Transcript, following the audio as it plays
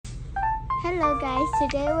Hello guys,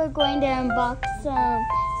 today we're going to unbox some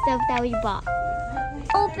stuff that we bought.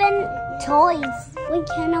 Open toys. We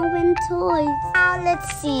can open toys. Now let's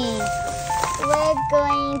see. We're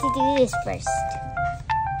going to do this first.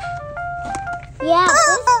 Yeah,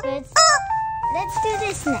 this fits. Let's do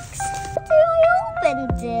this next. How do I open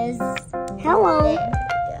this? Hello. There we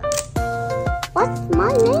go. What's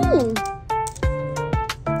my name?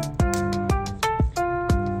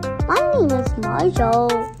 My name is Marshall.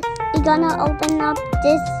 We're gonna open up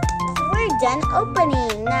this. We're done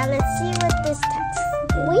opening. Now let's see what this text.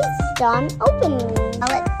 We're done opening. Now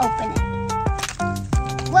let's open it.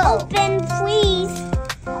 Whoa. Open, please.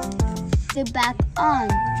 The back on.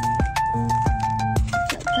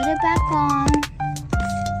 So put it back on.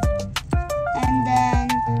 And then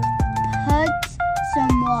put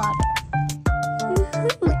some water.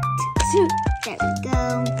 There we go.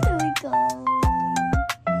 There we go.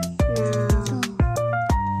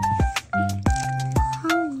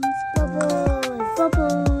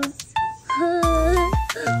 Bubbles.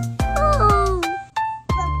 Oh.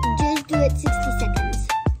 Just do it 60 seconds.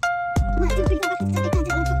 There we go.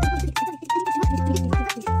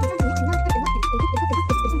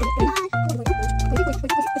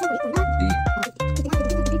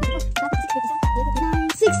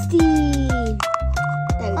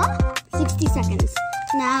 60 seconds.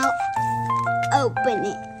 Now open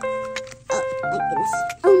it. Oh my goodness.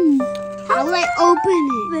 How do I open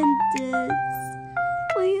it?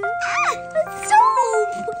 It's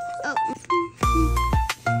soap! Oh.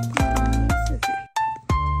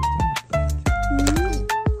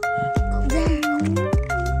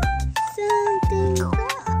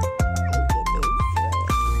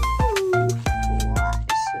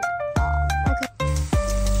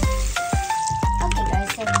 Okay guys,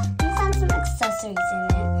 so we found some accessories in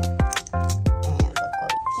it. And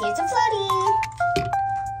look, here's a floaty.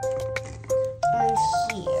 And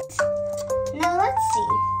here. Now let's see.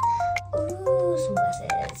 Ooh, some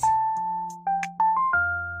buses.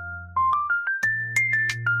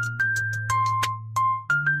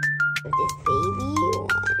 This baby one.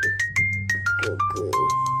 Goo goo.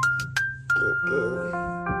 Goo goo.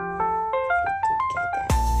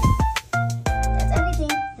 That's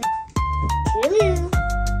everything. Toodaloo.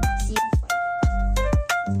 See you.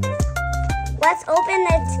 Let's open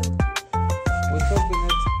it. Let's open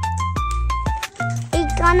it.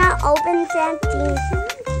 We're gonna open something.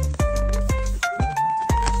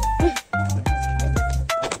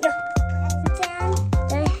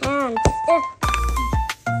 Their hands.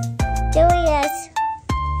 There he is.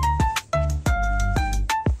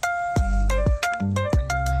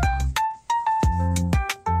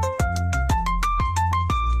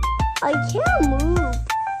 I can't move.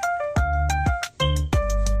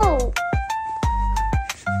 Oh.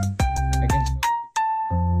 I can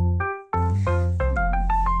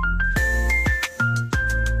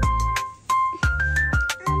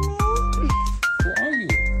Who are you?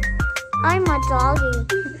 I'm a doggy.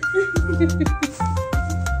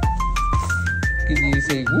 Can you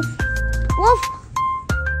say woof? Woof.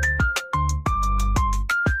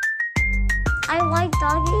 I like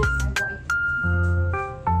doggies.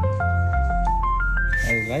 I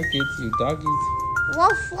like it, you doggies.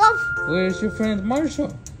 Woof, woof. Where's your friend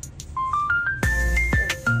Marshall?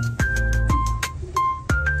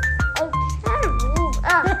 I can't move.